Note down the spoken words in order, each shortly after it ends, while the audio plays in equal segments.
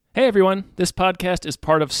Hey everyone, this podcast is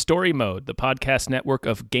part of Story Mode, the podcast network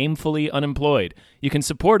of Gamefully Unemployed. You can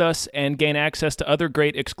support us and gain access to other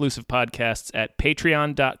great exclusive podcasts at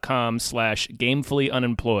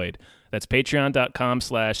patreon.com/gamefullyunemployed. That's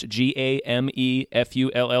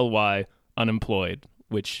patreon.com/GAMEFULLY unemployed,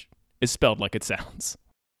 which is spelled like it sounds.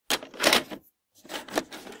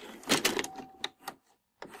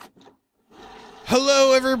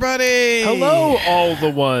 Hello, everybody. Hello, all the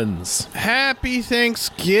ones. Happy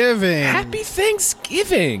Thanksgiving. Happy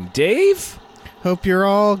Thanksgiving, Dave. Hope you're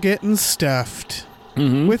all getting stuffed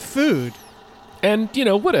with food. And,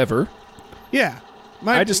 whatever. Yeah.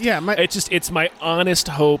 It's my honest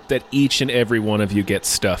hope that each and every one of you gets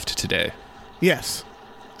stuffed today. Yes.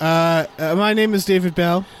 My name is David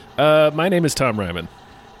Bell. My name is Tom Ryman.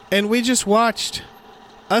 And we just watched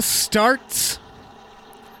A Starts.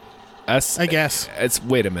 I guess.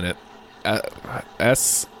 Wait a minute.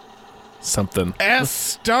 S something. S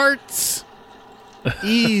starts.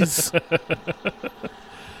 Ease.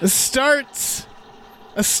 A starts.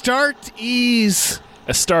 A start ease.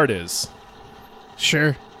 A start is.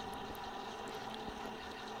 Sure.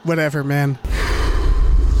 Whatever, man.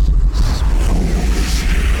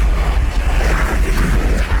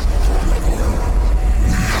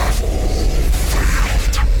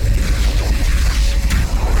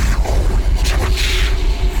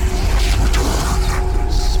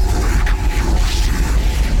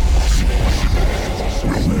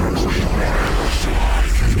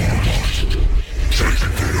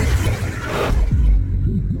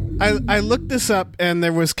 I looked this up, and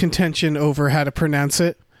there was contention over how to pronounce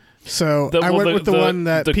it, so I went with the one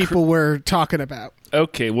that people were talking about.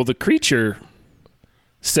 Okay, well, the creature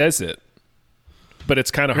says it, but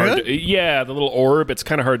it's kind of hard. Really? Yeah, the little orb. It's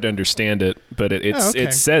kind of hard to understand it, but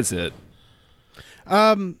it says it.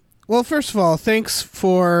 Well, first of all, thanks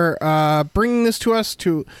for bringing this to us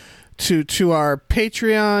to our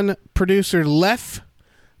Patreon producer, Lef.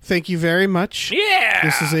 Thank you very much. Yeah!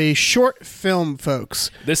 This is a short film, folks.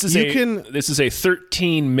 This is a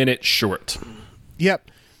 13-minute short. Yep.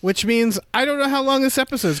 Which means I don't know how long this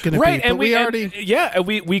episode is going to be. And but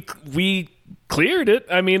we cleared it.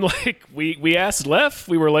 I mean, like we asked Lef.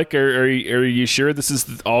 We were like, "Are you sure this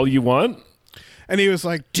is all you want?" And he was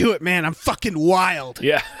like, "Do it, man. I'm fucking wild."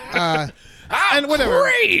 Yeah. And whatever.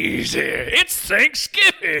 Crazy. It's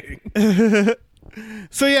Thanksgiving.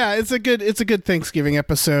 So yeah, it's a good Thanksgiving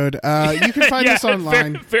episode. You can find this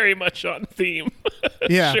online. Very, very much on theme.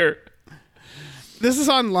 Yeah, sure. This is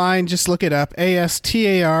online. Just look it up.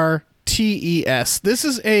 ASTARTES. This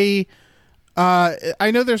is a.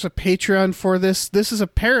 I know there's a Patreon for this. This is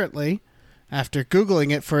apparently, after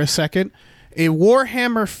Googling it for a second, a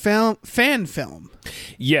Warhammer fan film.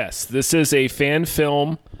 Yes, this is a fan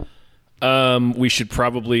film. We should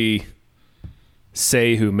probably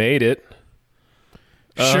say who made it.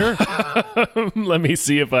 Sure. Let me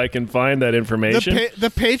see if I can find that information. The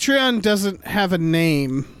Patreon doesn't have a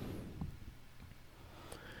name.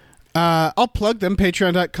 I'll plug them.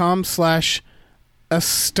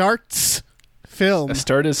 Patreon.com/astartsfilm. A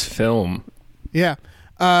start is film. Yeah.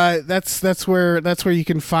 That's where you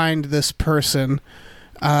can find this person.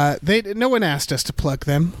 No one asked us to plug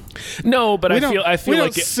them. No, but I feel we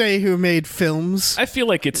like don't say who made films. I feel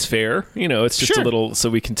like it's fair. It's just Sure. a little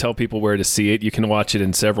so we can tell people where to see it. You can watch it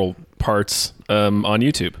in several parts on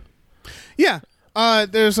YouTube. Yeah.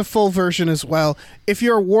 There's a full version as well. If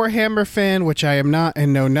you're a Warhammer fan, which I am not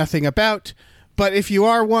and know nothing about, but if you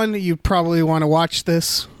are one, you probably want to watch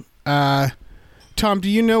this. Tom, do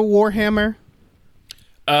you know Warhammer?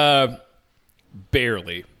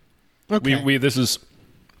 Barely. Okay.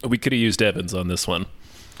 We could have used Evans on this one.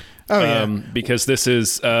 Oh yeah. Because this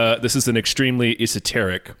is an extremely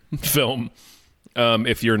esoteric film.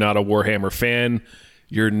 If you're not a Warhammer fan,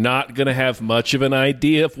 you're not going to have much of an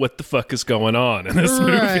idea of what the fuck is going on in this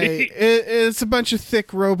movie. It's a bunch of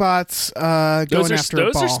thick robots going after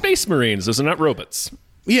a ball. Those are Space Marines. Those are not robots.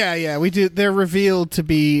 Yeah, we do. They're revealed to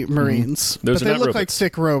be Marines, but they look like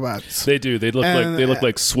thick robots. They do. They look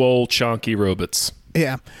like swole, chonky robots.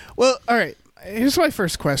 Yeah. Well, all right. Here's my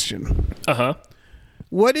first question. Uh-huh.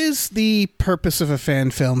 What is the purpose of a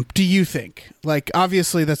fan film, do you think? Like,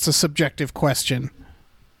 obviously, that's a subjective question.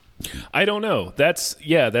 I don't know. I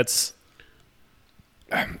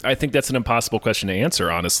think that's an impossible question to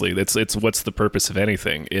answer, honestly. It's what's the purpose of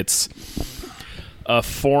anything? It's a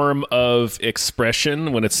form of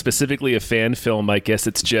expression. When it's specifically a fan film, I guess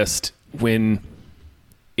it's just when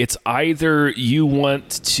it's either you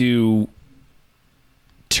want to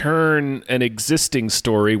turn an existing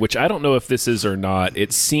story, which I don't know if this is or not.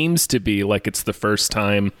 It seems to be like it's the first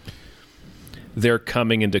time they're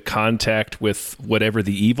coming into contact with whatever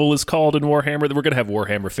the evil is called in Warhammer. We're going to have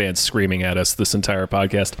Warhammer fans screaming at us this entire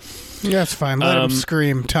podcast. Yeah, that's fine. Let them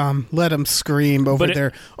scream, Tom. Let them scream over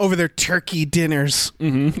their turkey dinners.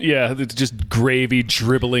 Yeah, it's just gravy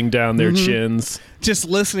dribbling down their chins. Just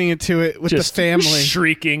listening to it with the family.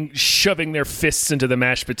 Shrieking, shoving their fists into the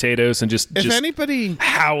mashed potatoes and just anybody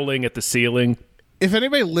howling at the ceiling. If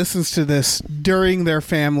anybody listens to this during their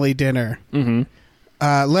family dinner,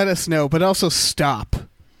 let us know, but also stop.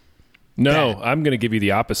 No, I'm going to give you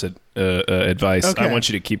the opposite advice. Okay. I want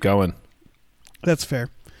you to keep going. That's fair.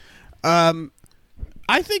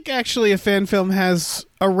 I think actually a fan film has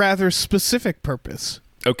a rather specific purpose.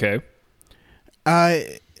 Okay.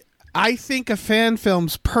 I think a fan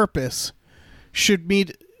film's purpose should be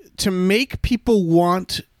to make people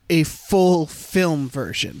want a full film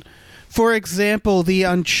version. For example, the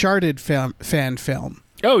Uncharted fan film.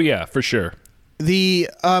 Oh, yeah, for sure. The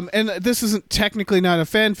and this isn't technically not a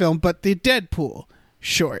fan film, but the Deadpool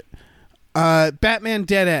short, Batman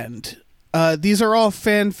Dead End. These are all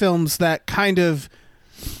fan films that kind of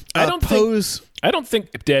I don't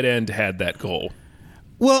think Dead End had that goal.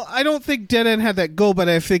 Well, I don't think Dead End had that goal, but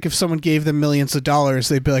I think if someone gave them millions of dollars,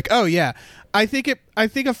 they'd be like, "Oh yeah." I think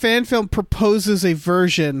a fan film proposes a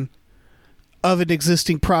version of an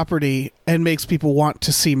existing property and makes people want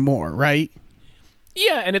to see more, right?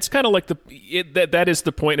 Yeah, and it's kind of like that is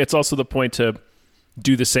the point. It's also the point to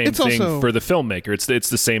do the same thing for the filmmaker. It's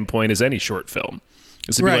the same point as any short film.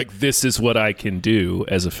 It's to be like, this is what I can do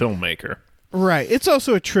as a filmmaker. Right. It's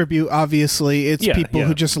also a tribute, obviously. It's people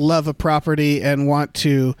who just love a property and want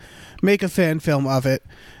to make a fan film of it.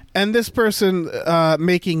 And this person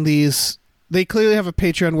making these, they clearly have a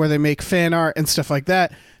Patreon where they make fan art and stuff like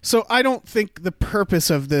that. So I don't think the purpose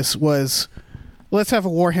of this was, let's have a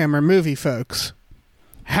Warhammer movie, folks.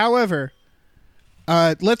 However,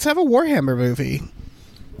 let's have a Warhammer movie.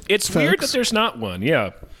 It's folks. Weird that there's not one.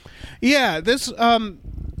 Yeah. Yeah. This.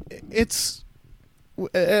 It's.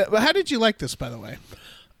 How did you like this, by the way?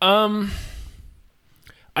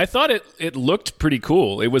 I thought it looked pretty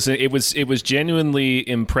cool. It was genuinely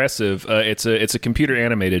impressive. It's a computer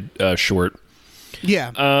animated short.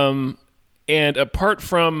 Yeah. And apart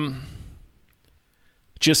from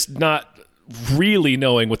just not really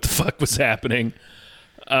knowing what the fuck was happening,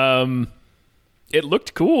 it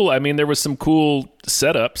looked cool. I mean, there was some cool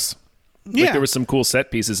setups. Yeah. Like there was some cool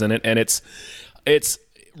set pieces in it, and it's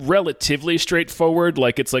relatively straightforward.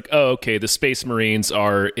 Like it's like, oh, okay, the Space Marines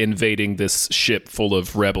are invading this ship full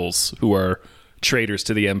of rebels who are traitors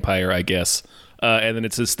to the Empire, I guess. And then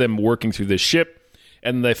it's just them working through this ship,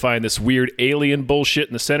 and they find this weird alien bullshit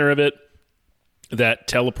in the center of it that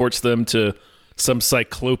teleports them to some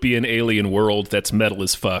cyclopean alien world that's metal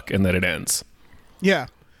as fuck, and then it ends. Yeah.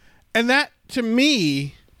 And that, to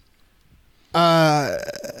me,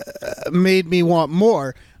 made me want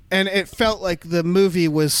more. And it felt like the movie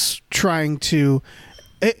was trying to...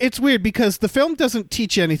 It's weird because the film doesn't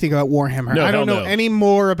teach you anything about Warhammer. No, I don't know any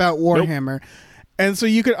more about Warhammer. Nope. And so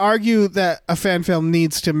you could argue that a fan film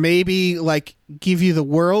needs to maybe like give you the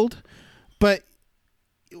world, but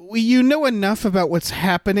you know enough about what's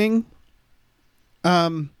happening.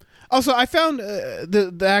 Also, I found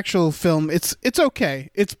the actual film, it's okay.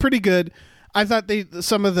 It's pretty good. I thought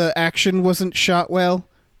some of the action wasn't shot well.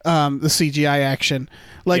 The CGI action.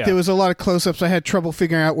 There was a lot of close-ups. I had trouble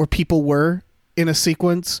figuring out where people were in a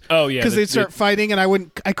sequence. Oh yeah, because they'd start fighting, and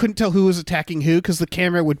I couldn't tell who was attacking who because the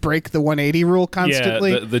camera would break the 180 rule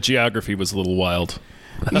constantly. Yeah, the geography was a little wild.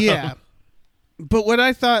 Yeah, but what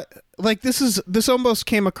I thought, like this almost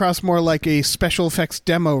came across more like a special effects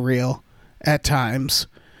demo reel at times.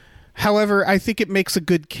 However, I think it makes a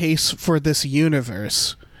good case for this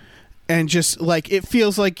universe. And just like it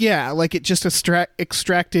feels like it just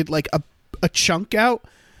extracted like a chunk out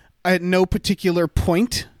at no particular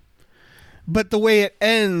point, but the way it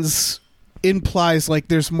ends implies like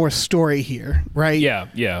there's more story here, right?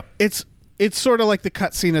 Yeah. It's sort of like the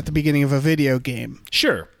cutscene at the beginning of a video game.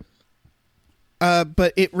 Sure.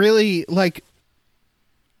 But it really like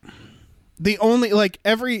the only like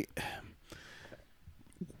every.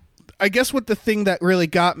 I guess what the thing that really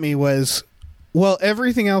got me was. Well,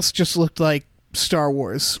 everything else just looked like Star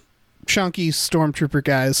Wars. Chunky stormtrooper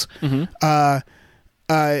guys.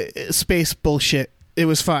 Space bullshit. It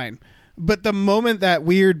was fine. But the moment that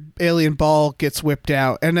weird alien ball gets whipped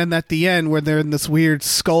out, and then at the end where they're in this weird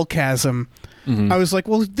skull chasm, I was like,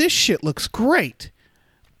 well, this shit looks great.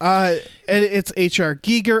 And it's H.R.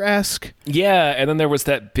 Giger-esque. Yeah, and then there was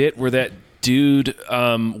that bit where that dude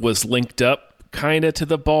was linked up kind of to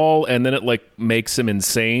the ball, and then it like makes him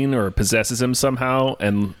insane or possesses him somehow.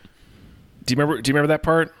 And do you remember that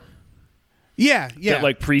part? Yeah, yeah. That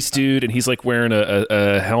like priest dude, and he's like wearing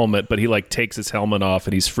a helmet, but he like takes his helmet off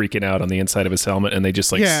and he's freaking out on the inside of his helmet, and they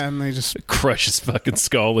just like and they just crush his fucking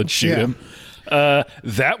skull and shoot him.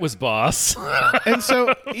 That was boss. And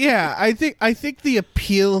so I think the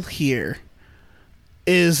appeal here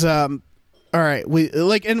is all right, we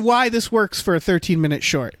like, and why this works for a 13-minute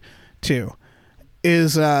short too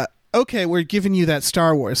is okay, we're giving you that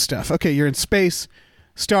Star Wars stuff. Okay, you're in space.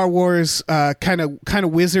 Star Wars, kind of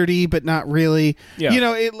wizardy, but not really. Yeah. You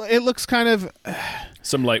know, it looks kind of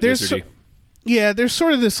some light wizardy. There's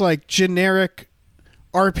sort of this like generic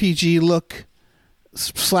RPG look /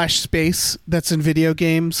 space that's in video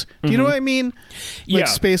games. Do you know what I mean? Like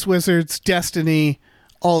Space Wizards, Destiny,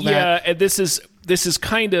 all that. Yeah, and this is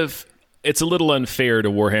kind of, it's a little unfair to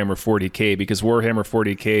Warhammer 40K because Warhammer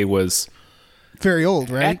 40K was very old,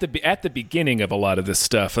 right? At the beginning of a lot of this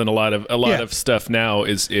stuff, and a lot of stuff now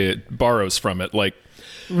it borrows from it, like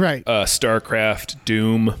StarCraft,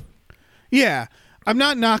 Doom. Yeah, I'm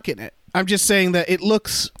not knocking it. I'm just saying that it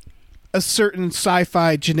looks a certain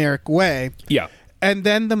sci-fi generic way. Yeah, and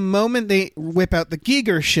then the moment they whip out the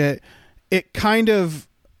Giger shit, it kind of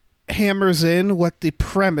hammers in what the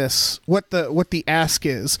premise, what the ask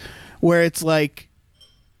is, where it's like,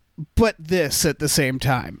 but this at the same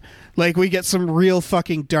time. Like, we get some real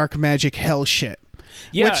fucking dark magic hell shit.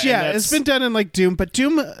 Yeah, which, it's been done in, like, Doom, but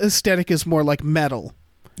Doom aesthetic is more like metal.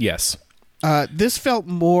 Yes. This felt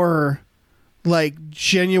more like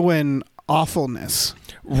genuine awfulness.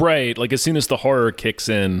 Right. Like, as soon as the horror kicks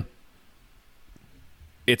in,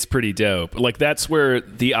 it's pretty dope. Like, that's where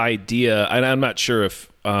the idea, and I'm not sure if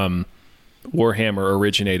Warhammer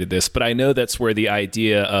originated this, but I know that's where the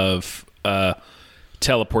idea of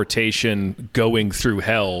teleportation going through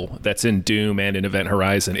hell that's in Doom and in Event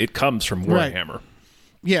Horizon, it comes from Warhammer. Right.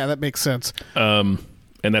 Yeah, that makes sense. And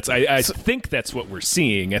that's I think that's what we're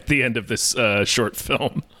seeing at the end of this short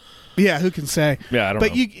film. Yeah, who can say? Yeah, I don't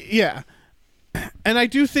know. And I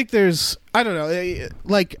do think there's, I don't know,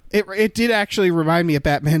 like it did actually remind me of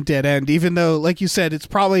Batman Dead End, even though, like you said, it's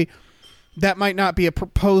probably, that might not be a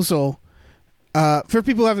proposal. For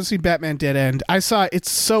people who haven't seen Batman Dead End, I saw it's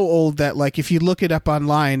so old that, like, if you look it up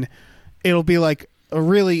online, it'll be like a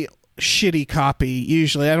really shitty copy.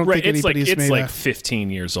 Usually, I don't think anybody's made. It's like 15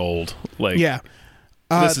 years old. Like, yeah,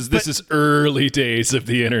 this is early days of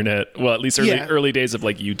the internet. Well, at least early days of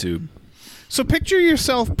like YouTube. So picture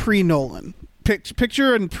yourself pre-Nolan.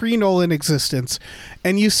 Picture in pre-Nolan existence,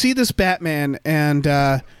 and you see this Batman, and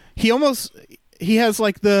he has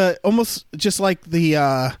like almost just like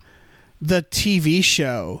the TV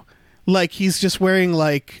show, like he's just wearing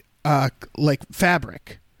like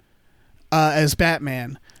fabric as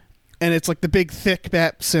Batman, and it's like the big thick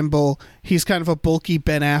bat symbol. He's kind of a bulky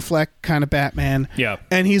Ben Affleck kind of Batman. Yeah,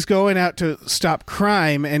 and he's going out to stop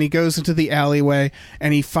crime, and he goes into the alleyway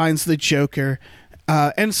and he finds the Joker.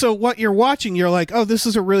 And so what you're watching, you're like, oh, this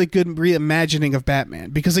is a really good reimagining of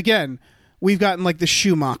Batman, because again, we've gotten like the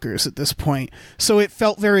Schumachers at this point. So it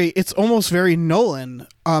felt it's almost very Nolan,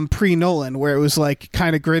 pre-Nolan, where it was like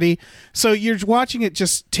kind of gritty. So you're watching it,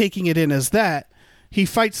 just taking it in as that. He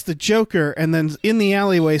fights the Joker, and then in the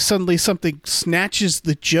alleyway, suddenly something snatches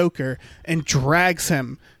the Joker and drags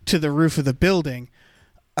him to the roof of the building.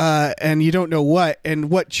 And you don't know what. And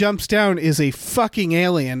what jumps down is a fucking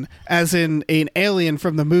alien, as in an alien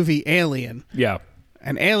from the movie Alien. Yeah.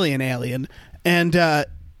 An alien. And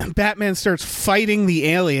Batman starts fighting the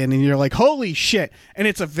alien, and you're like, holy shit. And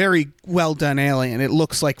it's a very well done alien. It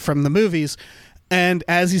looks like from the movies. And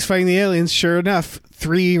as he's fighting the aliens, sure enough,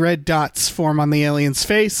 3 red dots form on the alien's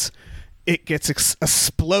face. It gets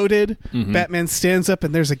exploded. Mm-hmm. Batman stands up,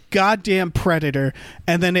 and there's a goddamn predator.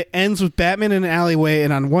 And then it ends with Batman in an alleyway,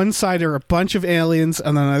 and on one side are a bunch of aliens,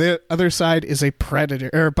 and on the other side is a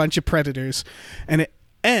predator, or a bunch of predators. And it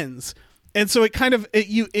ends. And so it kind of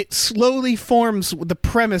it slowly forms the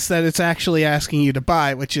premise that it's actually asking you to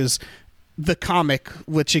buy, which is the comic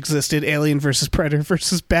which existed, Alien versus Predator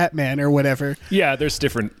versus Batman or whatever. Yeah, there's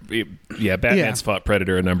different. Yeah, Batman's fought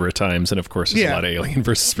Predator a number of times, and of course, there's a lot of Alien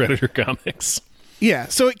versus Predator comics. Yeah,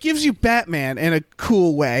 so it gives you Batman in a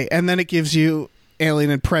cool way, and then it gives you Alien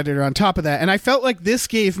and Predator on top of that. And I felt like this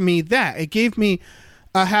gave me that. It gave me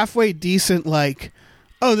a halfway decent, like,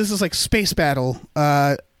 oh, this is like space battle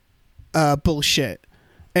bullshit,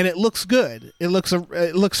 and it looks good. It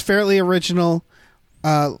looks fairly original.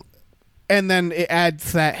 And then it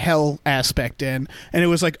adds that hell aspect in, and it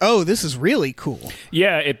was like, oh, this is really cool.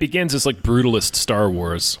 Yeah, it begins as like brutalist Star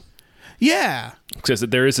Wars. Yeah. Because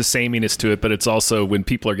there is a sameness to it, but it's also when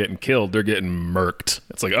people are getting killed, they're getting murked.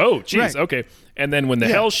 It's like, oh, geez, okay. And then when the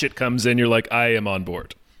hell shit comes in, you're like, I am on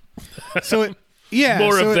board. So Yeah,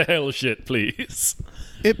 More so of the hell shit, please.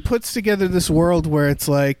 it puts together this world where it's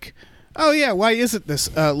like, oh yeah, why isn't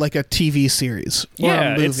this like a TV series or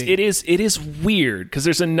a movie? it is weird because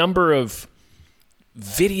there's a number of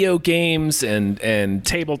video games and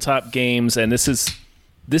tabletop games, and this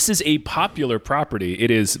is a popular property.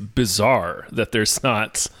 It is bizarre that there's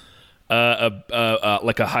not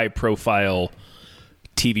like a high profile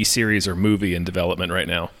TV series or movie in development right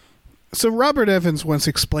now. So Robert Evans once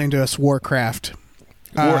explained to us Warcraft.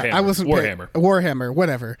 Warhammer. I wasn't Warhammer,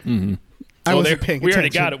 whatever. Mm-hmm. I wasn't paying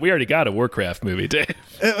attention. We already got a Warcraft movie, Dave.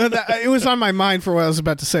 It was on my mind for what I was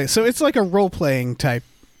about to say. So it's like a role playing type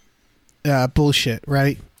bullshit,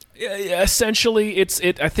 right? Yeah, essentially,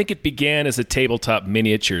 I think it began as a tabletop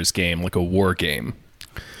miniatures game, like a war game.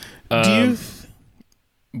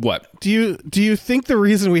 What? Do you think the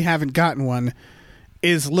reason we haven't gotten one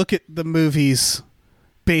is look at the movies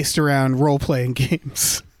based around role playing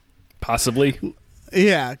games? Possibly.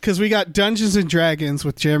 Yeah, because we got Dungeons and Dragons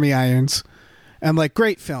with Jeremy Irons, and like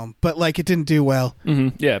great film, but like it didn't do well.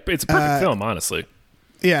 Mm-hmm. Yeah, it's a perfect film, honestly.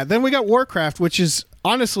 Yeah, then we got Warcraft, which is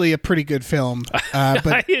honestly a pretty good film. But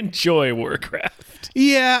I enjoy Warcraft.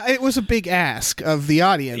 Yeah, it was a big ask of the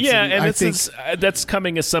audience. Yeah, and that's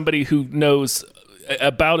coming as somebody who knows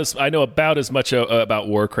about as much about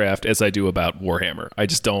Warcraft as I do about Warhammer. I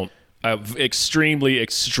just don't. I have extremely,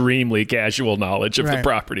 extremely casual knowledge of the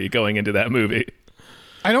property going into that movie.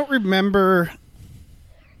 I don't remember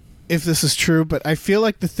if this is true, but I feel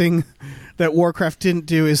like the thing that Warcraft didn't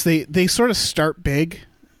do is they sort of start big,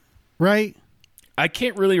 right? I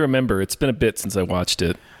can't really remember. It's been a bit since I watched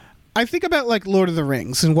it. I think about like Lord of the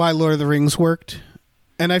Rings and why Lord of the Rings worked,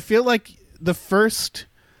 and I feel like the first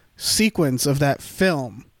sequence of that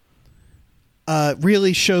film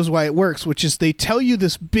really shows why it works, which is they tell you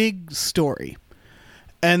this big story,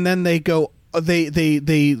 and then they go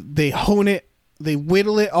they hone it, they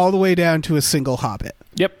whittle it all the way down to a single hobbit.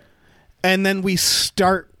 Yep. And then we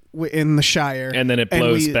start in the Shire, and then it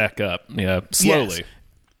blows back up. Yeah, slowly. Yes.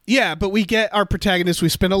 Yeah, but we get our protagonist. We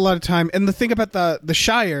spend a lot of time, and the thing about the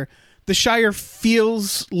Shire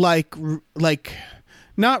feels like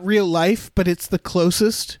not real life, but it's the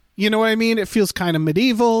closest. You know what I mean? It feels kind of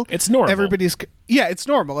medieval. It's normal. It's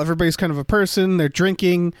normal. Everybody's kind of a person. They're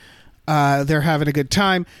drinking. They're having a good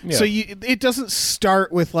time. Yeah. So it doesn't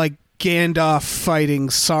start with like Gandalf fighting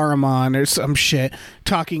Saruman or some shit.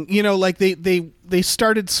 Talking, like they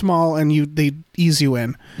started small and they ease you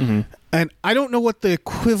in. Mm-hmm. And I don't know what the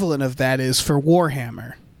equivalent of that is for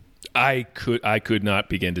Warhammer. I could not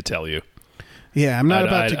begin to tell you. Yeah, I'm not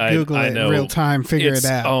about to Google it in real time, figure it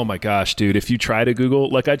out. Oh my gosh, dude. If you try to Google,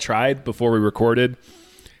 like I tried before we recorded,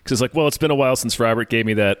 because it's like, well, it's been a while since Robert gave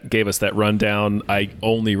us that rundown. I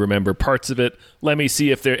only remember parts of it. Let me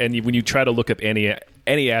see if and when you try to look up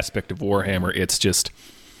any aspect of Warhammer, it's just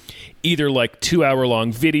either like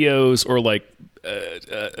 2-hour-long videos or like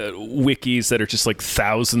wikis that are just like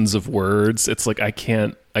thousands of words. It's like I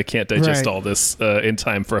can't digest all this in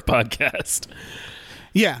time for a podcast.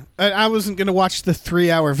 Yeah, I wasn't going to watch the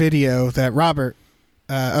 3-hour video that Robert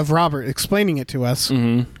explaining it to us.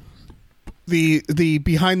 Mm-hmm. The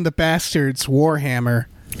Behind the Bastards Warhammer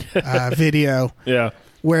video. Yeah,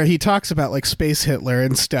 where he talks about like Space Hitler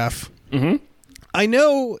and stuff. Mm-hmm. I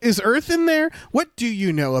know, is Earth in there? What do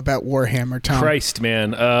you know about Warhammer, Tom? Christ,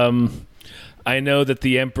 man. I know that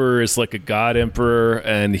the Emperor is like a god emperor,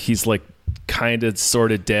 and he's like kind of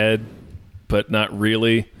sort of dead, but not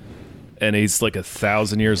really. And he's like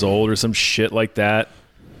 1,000 years old or some shit like that.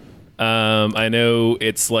 I know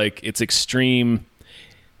it's extreme.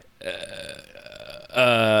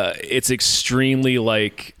 It's extremely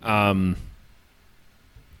like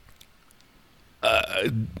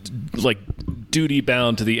duty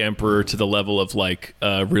bound to the Emperor to the level of like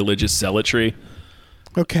religious zealotry.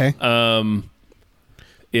 Okay.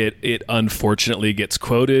 It unfortunately gets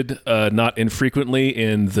quoted not infrequently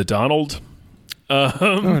in The Donald.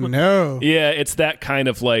 Oh no. Yeah, it's that kind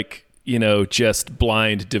of like, just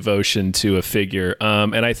blind devotion to a figure.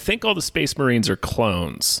 And I think all the Space Marines are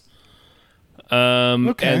clones.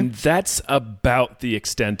 Okay. And that's about the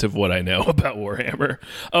extent of what I know about Warhammer.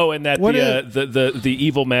 Oh, and that the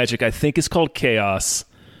evil magic I think is called Chaos.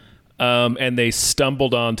 And they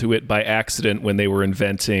stumbled onto it by accident when they were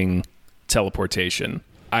inventing teleportation,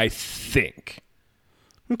 I think.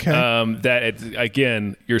 Okay.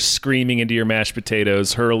 Again, you're screaming into your mashed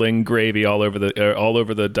potatoes, hurling gravy all over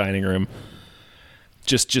the dining room,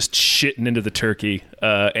 just shitting into the turkey,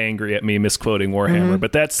 angry at me misquoting Warhammer. Mm-hmm.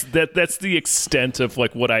 But that's the extent of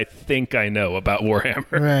like what I think I know about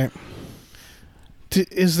Warhammer. Right.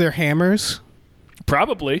 Is there hammers?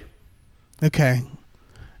 Probably. Okay.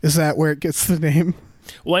 Is that where it gets the name?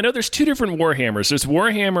 Well, I know there's two different Warhammers. There's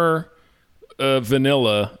Warhammer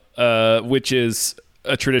Vanilla, which is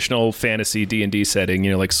a traditional fantasy D&D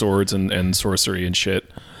setting, like swords and sorcery and shit.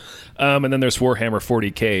 And then there's Warhammer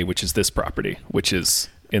 40K, which is this property, which is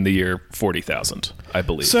in the year 40,000, I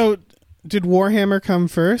believe. So, did Warhammer come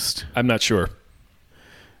first? I'm not sure.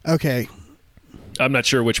 Okay. I'm not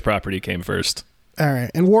sure which property came first. All right.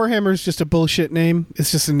 And Warhammer is just a bullshit name?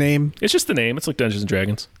 It's just a name? It's just the name. It's like Dungeons &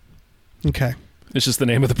 Dragons. Okay. It's just the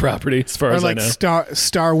name of the property, as far as I know.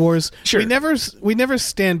 Star Wars. Sure. We never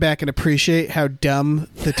stand back and appreciate how dumb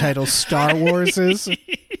the title Star Wars is.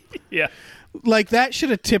 Yeah. Like, that should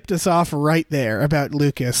have tipped us off right there about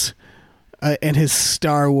Lucas and his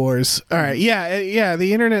Star Wars. All right. Yeah.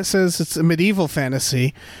 The internet says it's a medieval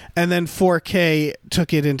fantasy, and then 4K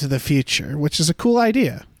took it into the future, which is a cool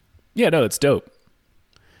idea. Yeah, no, it's dope.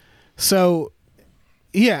 So,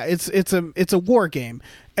 yeah, it's a war game.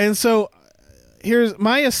 And so here's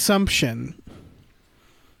my assumption.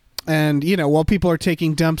 And, while people are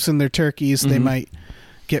taking dumps in their turkeys, they might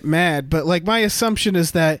get mad. But, like, my assumption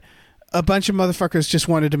is that a bunch of motherfuckers just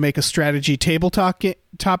wanted to make a strategy tabletop game.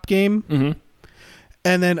 Mm-hmm.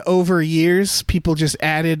 And then over years, people just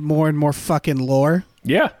added more and more fucking lore.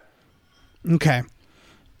 Yeah. Okay.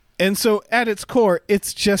 And so at its core,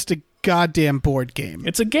 it's just a goddamn board game.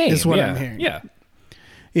 It's a game. Is what I'm hearing. Yeah.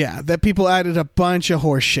 Yeah, that people added a bunch of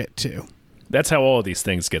horse shit to. That's how all of these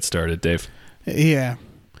things get started, Dave. Yeah.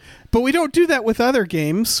 But we don't do that with other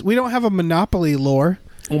games. We don't have a Monopoly lore.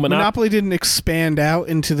 Well, Monopoly didn't expand out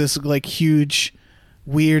into this like huge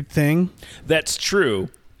weird thing. That's true.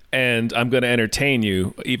 And I'm going to entertain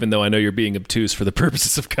you, even though I know you're being obtuse for the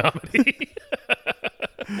purposes of comedy.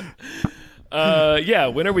 Yeah,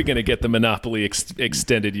 when are we going to get the Monopoly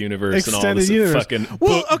extended universe and all this fucking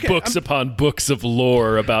books upon books of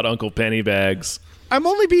lore about Uncle Pennybags? I'm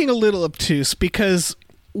only being a little obtuse because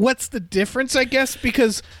what's the difference, I guess?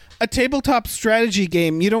 Because a tabletop strategy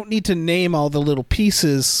game, you don't need to name all the little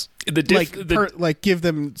pieces, give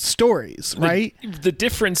them stories, right? The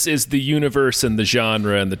difference is the universe and the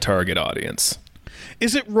genre and the target audience.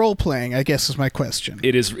 Is it role-playing, I guess is my question.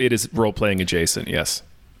 It is role-playing adjacent, yes.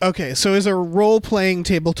 Okay, so is a role-playing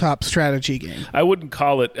tabletop strategy game? I wouldn't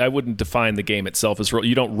define the game itself as role.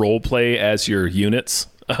 You don't role-play as your units.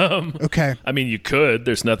 Okay. I mean, you could.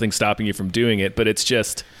 There's nothing stopping you from doing it, but it's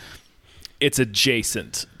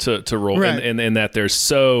adjacent to role, right. in that there's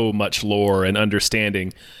so much lore and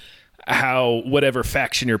understanding how whatever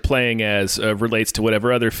faction you're playing as relates to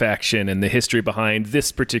whatever other faction and the history behind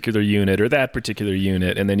this particular unit or that particular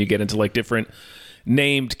unit, and then you get into like different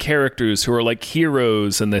named characters who are like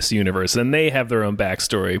heroes in this universe, and they have their own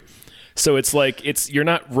backstory. So it's like you're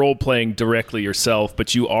not role-playing directly yourself,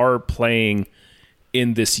 but you are playing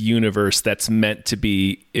in this universe that's meant to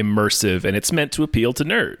be immersive, and it's meant to appeal to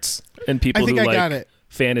nerds and people who like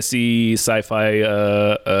fantasy,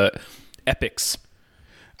 sci-fi, epics.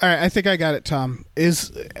 All right, I think I got it, Tom.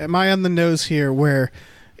 Am I on the nose here where...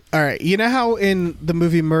 All right, you know how in the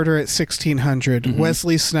movie Murder at 1600,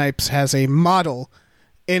 Wesley Snipes has a model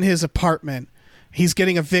in his apartment. He's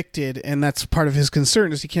getting evicted, and that's part of his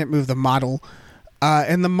concern is he can't move the model.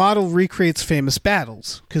 And the model recreates famous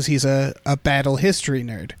battles because he's a battle history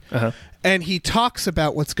nerd. Uh-huh. And he talks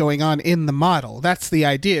about what's going on in the model. That's the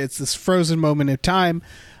idea. It's this frozen moment of time.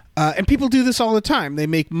 And people do this all the time. They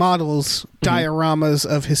make models, dioramas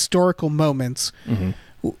of historical moments. Mm-hmm.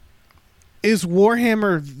 Is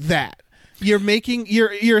Warhammer that?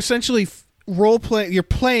 You're essentially role-playing, you're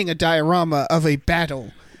playing a diorama of a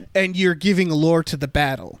battle, and you're giving lore to the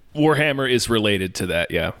battle. Warhammer is related to that,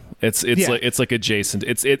 yeah. It's like adjacent.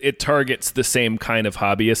 It targets the same kind of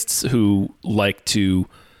hobbyists who like to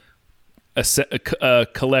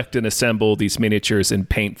collect and assemble these miniatures and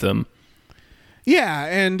paint them. Yeah,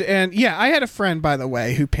 and yeah, I had a friend, by the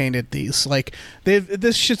way, who painted these. Like,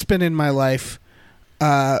 this shit's been in my life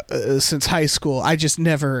since high school. I just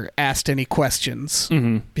never asked any questions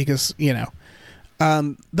because,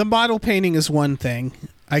 the model painting is one thing.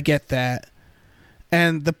 I get that.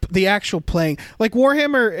 And the actual playing, like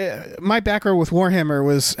Warhammer, my background with Warhammer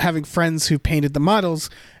was having friends who painted the models,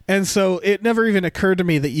 and so it never even occurred to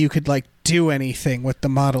me that you could like do anything with the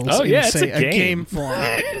models. Oh yeah, it's a game form.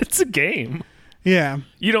 It's a game. Yeah,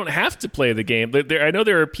 you don't have to play the game. I know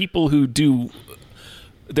there are people who do.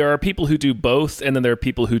 There are people who do both, and then there are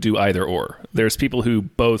people who do either or. There's people who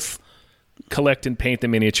both collect and paint the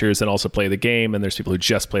miniatures and also play the game, and there's people who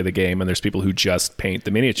just play the game, and there's people who just paint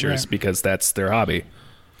the miniatures because that's their hobby.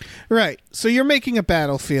 Right. So you're making a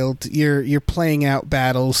battlefield. You're playing out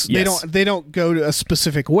battles. Yes. They don't go to a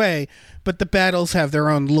specific way, but the battles have their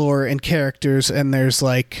own lore and characters, and there's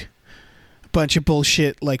like a bunch of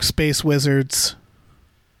bullshit like space wizards.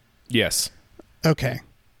 Yes. Okay.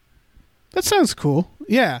 That sounds cool.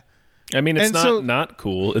 Yeah. I mean, it's And not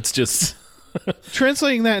cool. It's just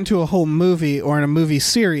Translating that into a whole movie or in a movie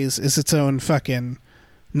series is its own fucking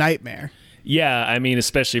nightmare. yeah. I mean,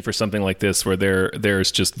 especially for something like this where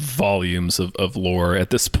there's just volumes of lore at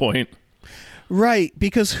this point. Right,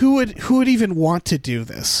 because who would even want to do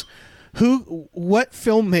this? What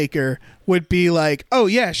filmmaker would be like, "Oh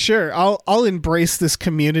yeah, sure. I'll embrace this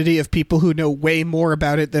community of people who know way more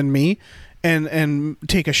about it than me and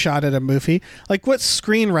take a shot at a movie." Like what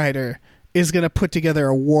screenwriter is going to put together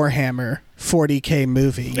a Warhammer 40K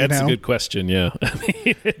movie, you That's know? a good question. Yeah. I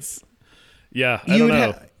mean, I don't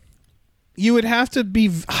know. You would have to be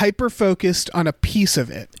hyper focused on a piece of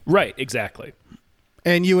it. Right. Exactly.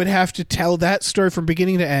 And you would have to tell that story from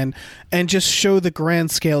beginning to end and just show the grand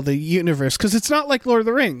scale of the universe. Because it's not like Lord of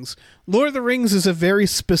the Rings. Lord of the Rings is a very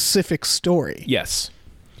specific story. Yes.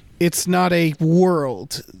 It's not a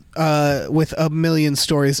world with a million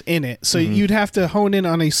stories in it. So you'd have to hone in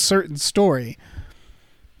on a certain story.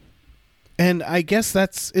 And I guess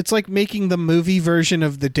it's like making the movie version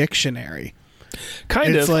of the dictionary.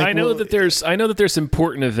 Kind It's of. like, I know well, that there's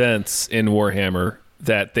important events in Warhammer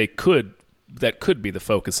that could be the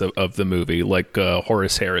focus of the movie, like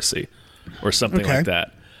Horus Heresy or something Okay. like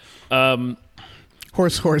that.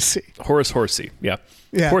 Horsey. Horus Horsey, yeah.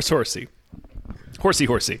 Yeah. Horse Horsey. Horsey.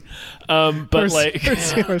 But like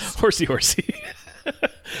Horsey. Horsey.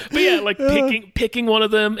 But yeah, like picking one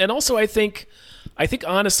of them, and also I think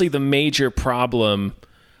honestly the major problem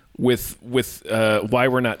with why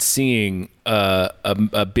we're not seeing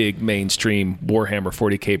a big mainstream Warhammer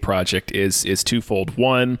 40K project is twofold.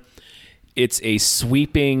 One, it's a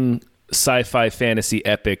sweeping sci-fi fantasy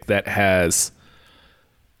epic that has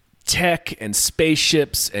tech and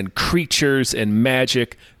spaceships and creatures and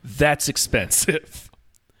magic. That's expensive.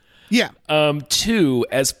 Yeah. Two,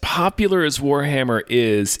 as popular as Warhammer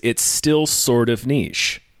is, it's still sort of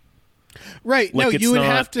niche. Right. Like no, it's you would not,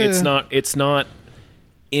 have to. It's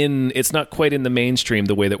not quite in the mainstream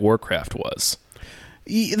the way that Warcraft was.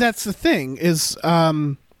 That's the thing is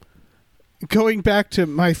going back to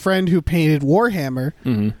my friend who painted Warhammer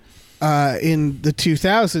in the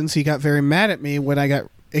 2000s. He got very mad at me when I got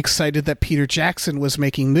excited that Peter Jackson was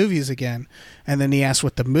making movies again, and then he asked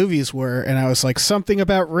what the movies were, and I was like, something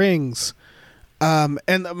about rings. And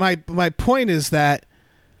my point is that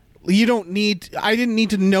I didn't need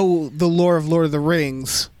to know the lore of Lord of the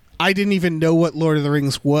Rings. I didn't even know what Lord of the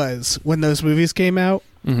Rings was when those movies came out.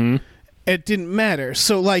 Mm-hmm. It didn't matter.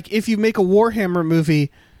 So, like, if you make a Warhammer movie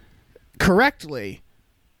correctly,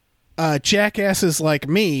 jackasses like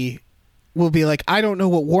me will be like, I don't know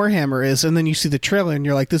what Warhammer is, and then you see the trailer and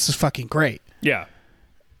you're like, this is fucking great. Yeah.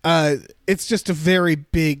 It's just a very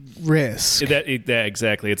big risk. That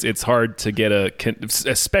exactly. It's hard to get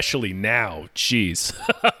especially now. Jeez.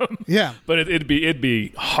 Yeah. But it'd be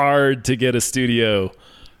hard to get a studio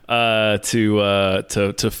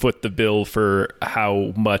to foot the bill for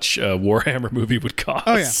how much a Warhammer movie would cost.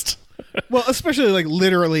 Oh yeah. Well, especially like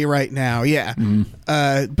literally right now. Yeah.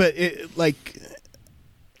 But it like.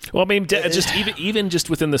 Well, I mean, just even just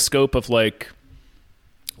within the scope of like,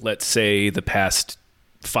 let's say the past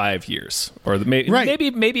 5 years, or maybe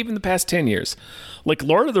even the past 10 years. Like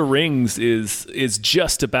Lord of the Rings is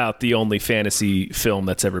just about the only fantasy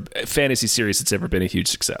series that's ever been a huge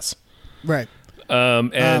success. Right.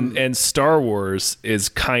 And Star Wars is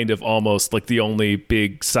kind of almost like the only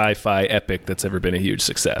big sci-fi epic that's ever been a huge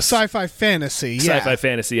success. Sci-fi fantasy, yeah. Sci-fi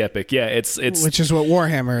fantasy epic, yeah. It's which is what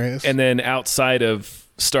Warhammer is. And then outside of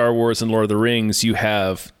Star Wars and Lord of the Rings, you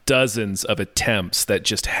have dozens of attempts that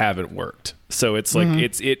just haven't worked. So it's like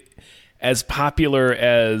it as popular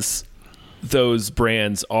as those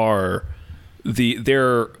brands are,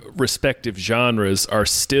 their respective genres are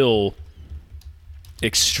still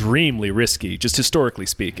extremely risky, just historically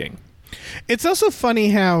speaking. It's also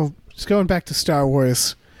funny how, just going back to Star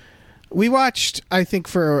Wars, we watched, I think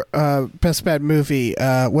for Best Bad Movie,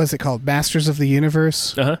 what's it called? Masters of the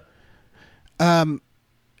Universe? Uh-huh.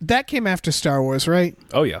 That came after Star Wars, right?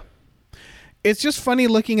 Oh, yeah. It's just funny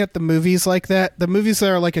looking at the movies like that, the movies that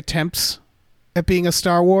are like attempts at being a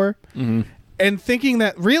Star Wars, and thinking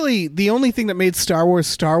that really the only thing that made Star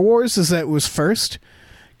Wars is that it was first.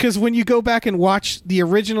 Because when you go back and watch the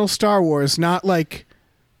original Star Wars, not like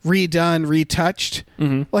redone, retouched,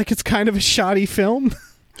 like it's kind of a shoddy film.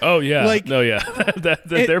 Oh yeah, like,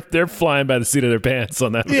 they're flying by the seat of their pants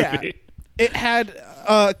on that movie. It had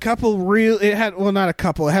a couple real. It had not a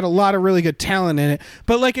couple. It had a lot of really good talent in it.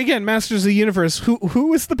 But like again, Masters of the Universe. Who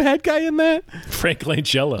was the bad guy in that? Frank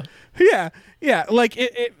Langella. Yeah. Like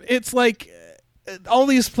it's like all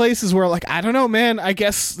these places where like I don't know, man. I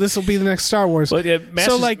guess this will be the next Star Wars. But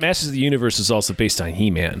Masters of the Universe is also based on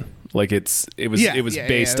He-Man. Like it was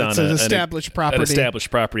based on an established property. An established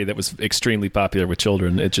property that was extremely popular with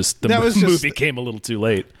children. It just movie came a little too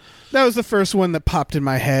late. That was the first one that popped in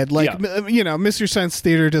my head. Like Mystery Science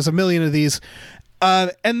Theater does a million of these,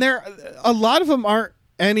 and a lot of them aren't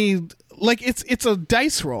any like it's a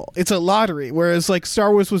dice roll. It's a lottery. Whereas like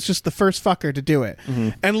Star Wars was just the first fucker to do it,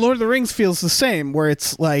 and Lord of the Rings feels the same. Where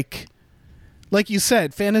it's like you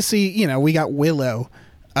said, fantasy. We got Willow.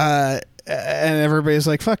 And everybody's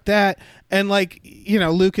like, fuck that. And like,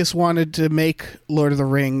 Lucas wanted to make Lord of the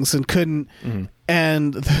Rings and couldn't.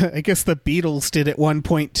 And I guess the Beatles did at one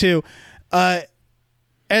point too. And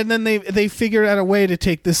then they figured out a way to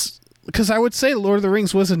take this, because I would say Lord of the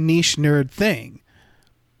Rings was a niche nerd thing.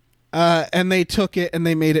 And they took it and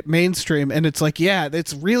they made it mainstream. And it's like, yeah,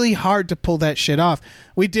 it's really hard to pull that shit off.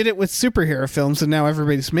 We did it with superhero films and now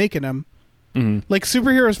everybody's making them. Like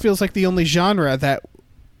superheroes feels like the only genre that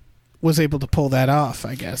was able to pull that off,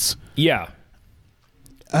 I guess. Yeah.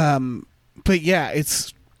 But yeah,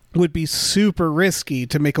 would be super risky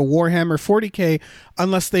to make a Warhammer 40K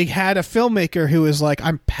unless they had a filmmaker who is like,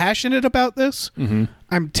 I'm passionate about this,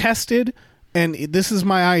 I'm tested, and this is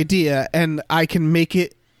my idea, and I can make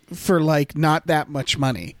it for like not that much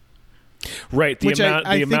money. Right. Which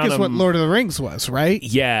I think is what Lord of the Rings was, right?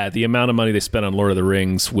 Yeah, the amount of money they spent on Lord of the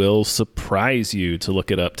Rings will surprise you to look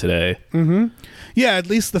it up today. Yeah, at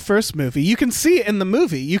least the first movie. You can see it in the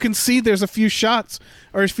movie. You can see there's a few shots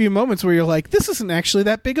or a few moments where you're like, this isn't actually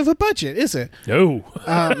that big of a budget, is it? No.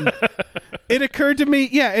 It occurred to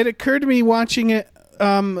me watching it,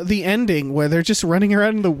 the ending where they're just running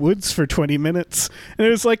around in the woods for 20 minutes. And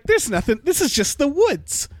it was like, there's nothing. This is just the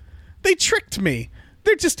woods. They tricked me.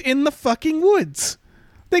 They're just in the fucking woods.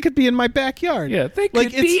 They could be in my backyard. Yeah, they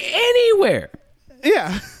could be anywhere.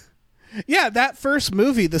 Yeah. Yeah, that first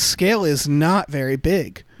movie, the scale is not very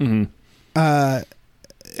big. I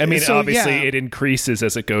mean, obviously, it increases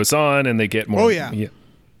as it goes on, and they get more. Oh, yeah.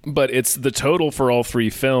 But it's the total for all three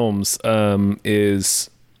films is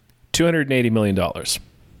 $280 million.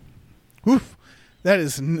 Oof. That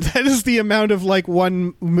is the amount of like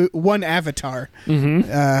one Avatar.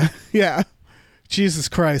 Yeah. Jesus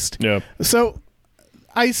Christ. Yeah. So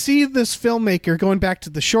I see this filmmaker going back to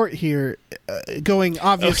the short here, going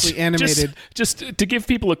obviously animated. Just to give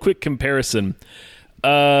people a quick comparison,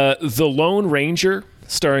 The Lone Ranger,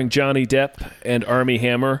 starring Johnny Depp and Armie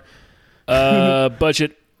Hammer,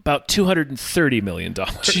 budget about $230 million.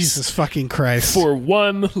 Jesus fucking Christ. For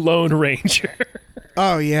one Lone Ranger.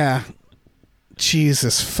 Oh, yeah.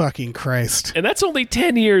 Jesus fucking Christ. And that's only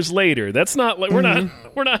 10 years later. That's not like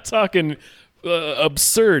we're not talking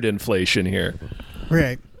absurd inflation here.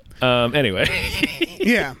 Right. Anyway.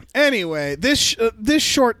 Yeah. Anyway, this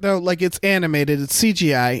short though, like it's animated, it's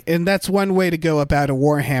CGI, and that's one way to go about a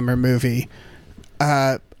Warhammer movie.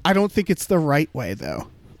 I don't think it's the right way though.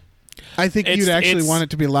 I think you'd actually want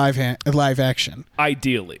it to be live action.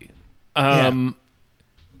 Ideally.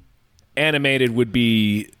 Animated would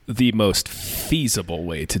be the most feasible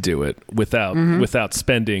way to do it without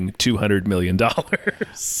spending $200 million.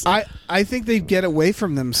 I think they'd get away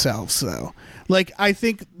from themselves though. Like I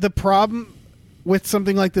think the problem with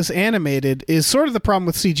something like this animated is sort of the problem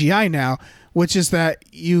with CGI now, which is that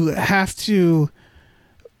you have to.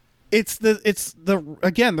 It's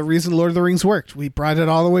the reason Lord of the Rings worked. We brought it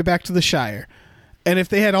all the way back to the Shire, and if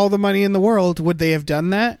they had all the money in the world, would they have done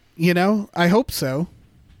that? I hope so.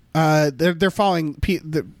 They're following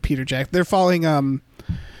Peter Jackson. They're following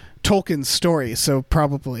Tolkien's story, so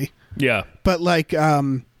probably. Yeah. But like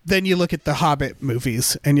then you look at the Hobbit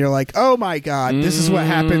movies and you're like, "Oh my god, this is what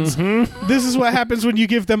happens. This is what happens when you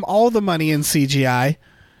give them all the money in CGI."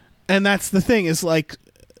 And that's the thing is like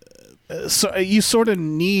so you sort of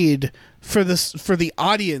need for the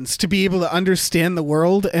audience to be able to understand the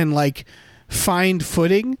world and like find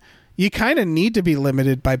footing. You kind of need to be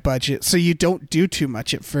limited by budget, so you don't do too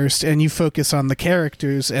much at first, and you focus on the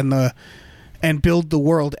characters and build the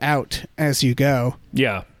world out as you go.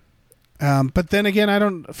 Yeah. But then again, I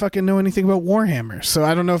don't fucking know anything about Warhammer, so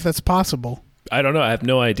I don't know if that's possible. I don't know. I have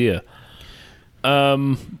no idea.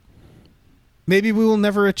 Maybe we will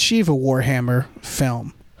never achieve a Warhammer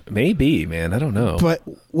film. Maybe, man. I don't know. But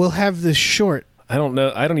we'll have this short. I don't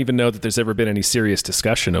know. I don't even know that there's ever been any serious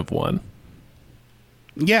discussion of one.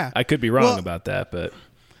 Yeah. I could be wrong about that, but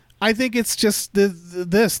I think it's just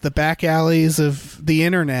the back alleys of the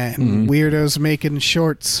internet and weirdos making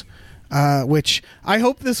shorts, which I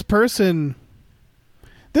hope this person.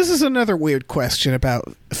 This is another weird question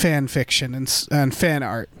about fan fiction and fan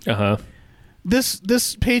art. This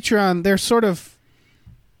Patreon, they're sort of.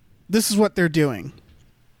 This is what they're doing.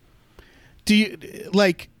 Do you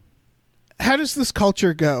like? How does this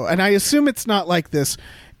culture go? And I assume it's not like this.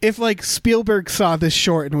 If like Spielberg saw this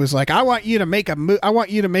short and was like, "I want you to make I want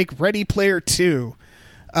you to make Ready Player 2."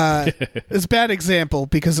 It's a bad example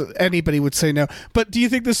because anybody would say no. But do you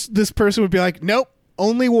think this person would be like, "Nope,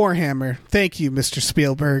 only Warhammer. Thank you, Mr.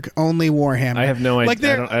 Spielberg. Only Warhammer." I have no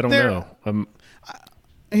idea. Like I don't know.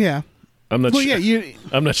 Yeah. I'm not. Well, sure. yeah,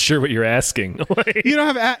 I'm not sure what you're asking. you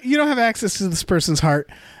don't have access to this person's heart.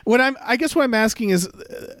 I guess what I'm asking is,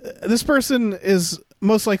 this person is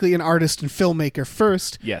most likely an artist and filmmaker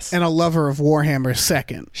first, yes, and a lover of Warhammer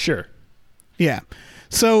second. Sure. Yeah.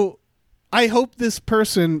 So I hope this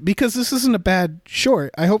person, because this isn't a bad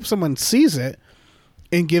short, I hope someone sees it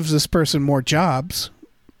and gives this person more jobs.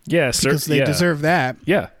 Yes, because they deserve that.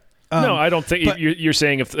 Yeah. No, I don't think you're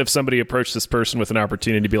saying if somebody approached this person with an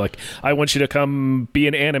opportunity to be like, I want you to come be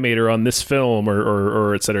an animator on this film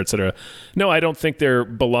or et cetera, et cetera. No, I don't think their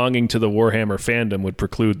belonging to the Warhammer fandom would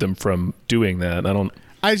preclude them from doing that.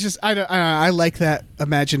 I like that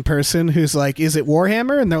imagined person who's like, is it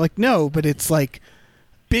Warhammer? And they're like, no, but it's like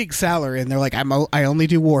big salary. And they're like, I only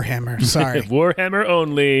do Warhammer. Sorry. Warhammer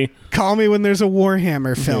only. Call me when there's a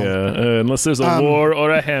Warhammer film. Yeah, unless there's a war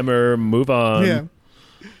or a hammer, move on. Yeah.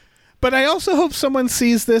 But I also hope someone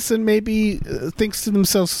sees this and maybe thinks to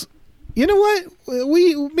themselves, you know what?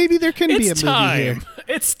 Maybe there can be a movie here.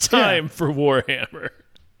 It's time for Warhammer.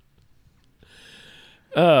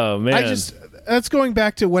 Oh man! That's going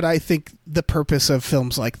back to what I think the purpose of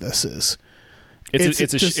films like this is.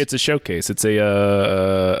 It's a showcase. It's a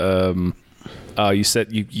you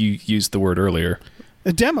said you used the word earlier.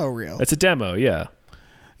 A demo reel. It's a demo. Yeah.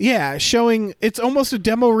 Yeah, showing it's almost a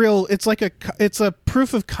demo reel. It's like it's a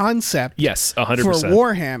proof of concept. Yes, 100% for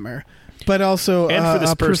Warhammer, but also and for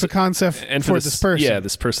this proof of concept and for this person. Yeah,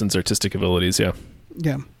 this person's artistic abilities. Yeah.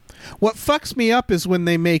 Yeah. What fucks me up is when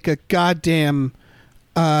they make a goddamn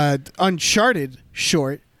Uncharted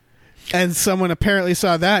short, and someone apparently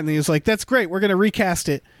saw that and he was like, "That's great. We're gonna recast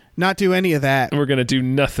it. Not do any of that. We're gonna do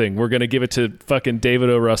nothing. We're gonna give it to fucking David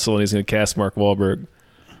O. Russell, and he's gonna cast Mark Wahlberg."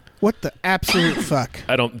 What the absolute fuck?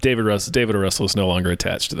 David O. Russell is no longer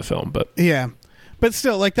attached to the film, but yeah, but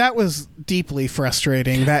still, like that was deeply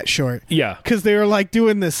frustrating. That short, yeah, because they were like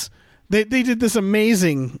doing this. They did this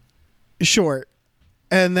amazing short,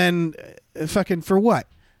 and then fucking for what?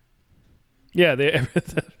 Yeah,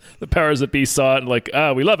 the powers that be saw it and like,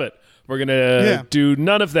 we love it. We're gonna do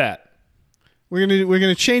none of that. We're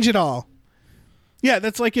gonna change it all. Yeah,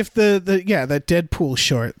 that's like if that Deadpool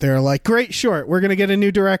short. They're like, great short. We're gonna get a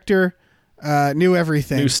new director, new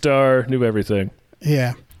everything, new star, new everything.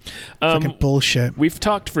 Yeah, fucking bullshit. We've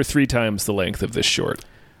talked for 3 times the length of this short.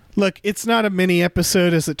 Look, it's not a mini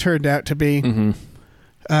episode as it turned out to be. Mm-hmm.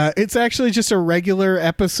 It's actually just a regular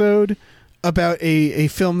episode about a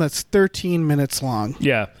film that's 13 minutes long.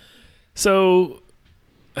 Yeah, so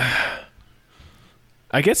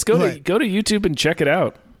I guess go to YouTube and check it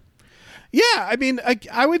out. Yeah, I mean,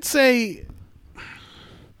 I would say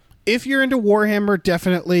if you're into Warhammer,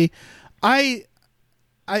 definitely. If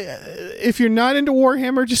you're not into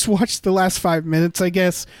Warhammer, just watch the last 5 minutes, I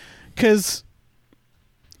guess, because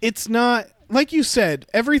it's not, like you said,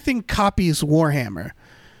 everything copies Warhammer.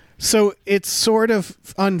 So it's sort of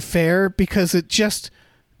unfair because it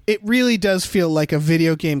really does feel like a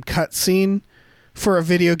video game cutscene for a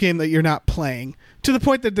video game that you're not playing, to the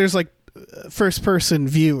point that there's like first person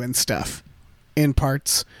view and stuff in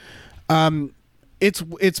parts.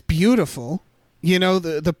 It's beautiful. You know,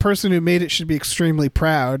 the person who made it should be extremely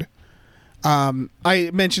proud.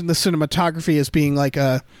 I mentioned the cinematography as being like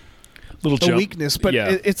a weakness, but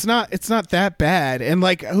it's not that bad. And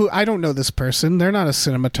like, I don't know this person. They're not a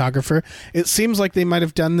cinematographer. It seems like they might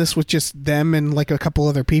have done this with just them and like a couple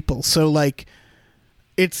other people. So like,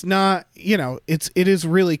 it's not, it is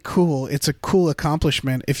really cool. It's a cool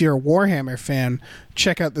accomplishment. If you're a Warhammer fan,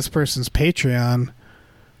 check out this person's Patreon.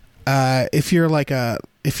 If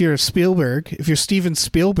you're a Spielberg, if you're Steven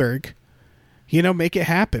Spielberg, make it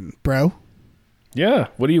happen, bro. Yeah.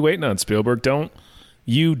 What are you waiting on, Spielberg? Don't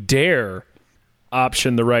you dare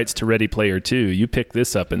option the rights to Ready Player 2. You pick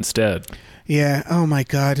this up instead. Yeah. Oh my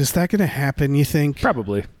God. Is that going to happen, you think?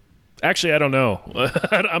 Probably. Actually, I don't know.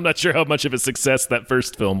 I'm not sure how much of a success that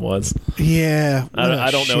first film was. Yeah. I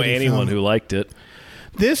don't know anyone who liked it.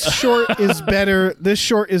 This short is better. This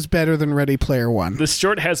short is better than Ready Player One. This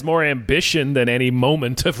short has more ambition than any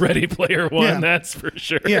moment of Ready Player One. Yeah. That's for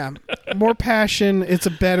sure. Yeah, more passion. It's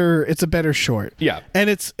a better short. Yeah.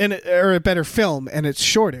 or a better film, and it's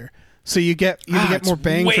shorter, so you get more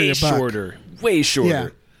bang for your buck. Way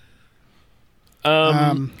shorter.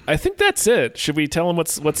 I think that's it. Should we tell him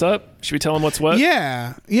what's up? Should we tell him what's what?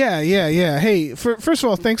 Yeah. Hey, first of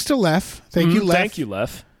all, thanks to Lef. Thank you, Lef. Thank you,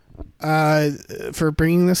 Lef. For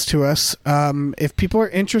bringing this to us. If people are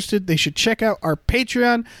interested, they should check out our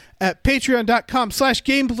Patreon at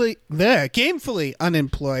patreon.com/gamefully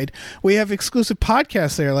unemployed. We have exclusive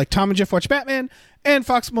podcasts there, like Tom and Jeff Watch Batman and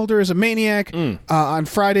Fox Mulder is a Maniac. On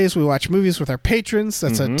Fridays, we watch movies with our patrons.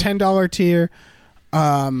 That's a $10 tier.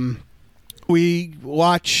 We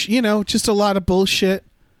watch, just a lot of bullshit.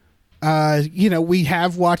 We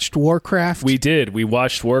have watched Warcraft. We did. We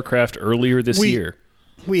watched Warcraft earlier this year.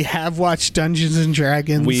 We have watched Dungeons and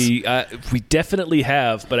Dragons. We definitely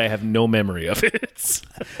have, but I have no memory of it.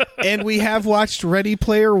 And we have watched Ready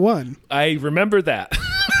Player One. I remember that.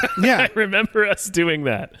 Yeah. I remember us doing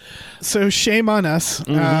that. So shame on us.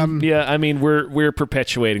 Yeah, I mean, we're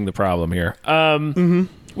perpetuating the problem here.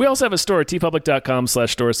 We also have a store,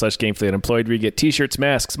 tpublic.com/store/gamefully unemployed, where you get t-shirts,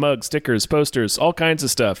 masks, mugs, stickers, posters, all kinds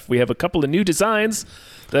of stuff. We have a couple of new designs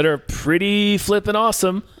that are pretty flippin'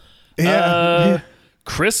 awesome. Yeah.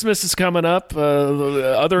 Christmas is coming up.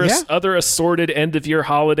 Other assorted end-of-year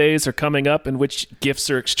holidays are coming up in which gifts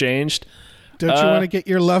are exchanged. Don't you want to get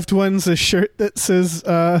your loved ones a shirt that says,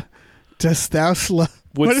 dost thou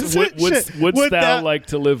Wouldst thou like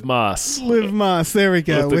to live Moss? Live Moss. There we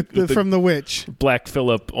go. From The Witch. Black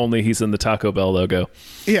Phillip, only he's in the Taco Bell logo.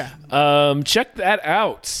 Yeah. Check that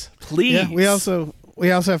out, please. Yeah, we also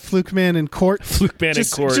have Fluke Man in Court. Fluke Man in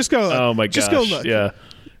Court. Just go look. Oh my gosh. Just go look. Yeah.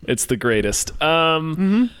 It's the greatest.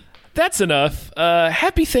 That's enough.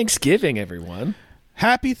 Happy Thanksgiving, everyone.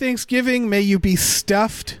 Happy Thanksgiving. May you be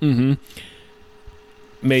stuffed. Thoroughly.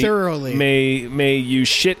 Thoroughly. May you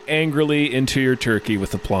shit angrily into your turkey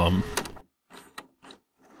with aplomb.